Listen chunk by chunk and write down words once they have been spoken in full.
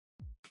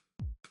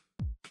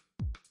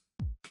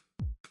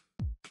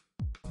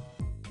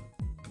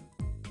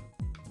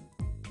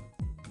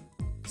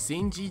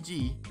saying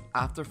GG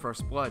after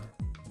first blood.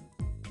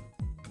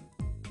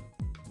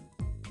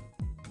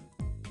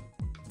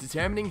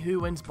 Determining who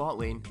wins bot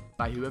lane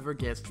by whoever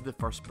gets to the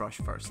first brush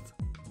first.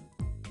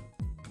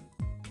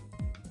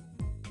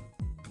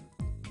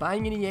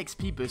 Buying an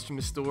EXP boost from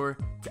the store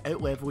to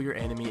outlevel your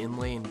enemy in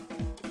lane.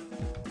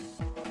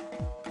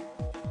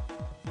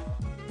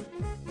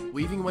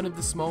 Leaving one of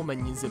the small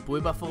minions at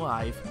blue buff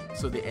alive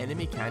so the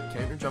enemy can't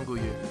counter jungle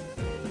you.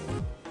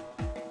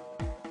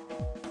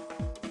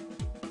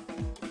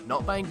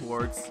 Not buying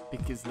wards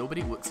because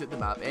nobody looks at the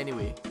map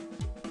anyway.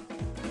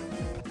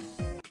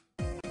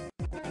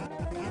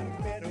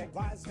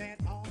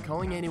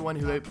 Calling anyone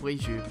who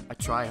outplays you a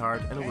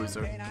tryhard and a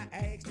loser.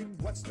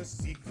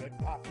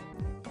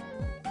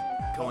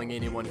 Calling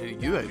anyone who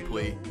you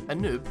outplay a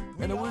noob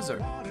and a loser.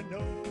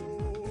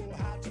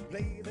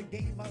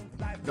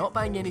 Not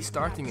buying any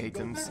starting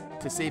items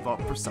to save up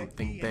for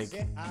something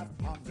big.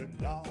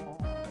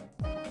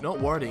 Not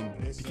warding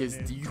because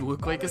do you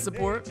look like a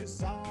support?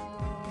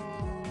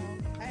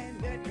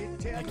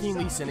 Picking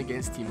Lee Sin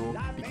against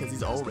Teemo because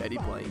he's already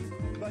blind.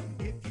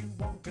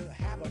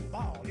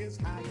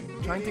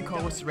 Trying to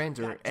call a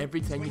surrender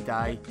every time you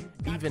die,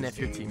 even if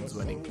your team's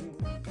winning.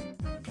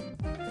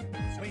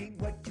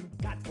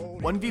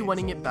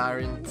 1v1ing at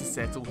Baron to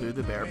settle who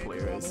the better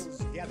player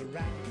is.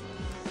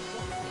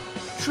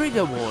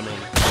 Trigger warning!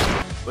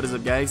 What is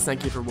up guys,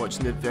 thank you for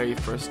watching the very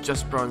first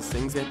Just Bronze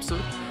Things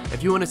episode.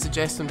 If you want to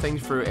suggest some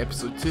things for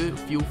episode 2,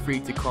 feel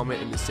free to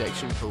comment in the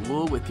section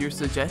below with your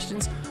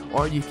suggestions,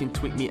 or you can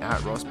tweet me at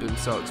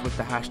RossBoomSocks with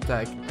the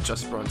hashtag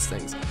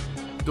JustBronzeThings.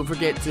 Don't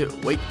forget to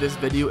like this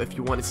video if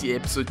you want to see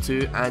episode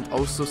 2, and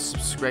also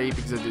subscribe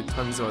because I do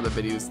tons of other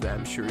videos that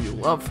I'm sure you'll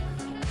love.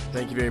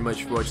 Thank you very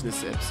much for watching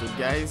this episode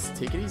guys,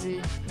 take it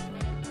easy.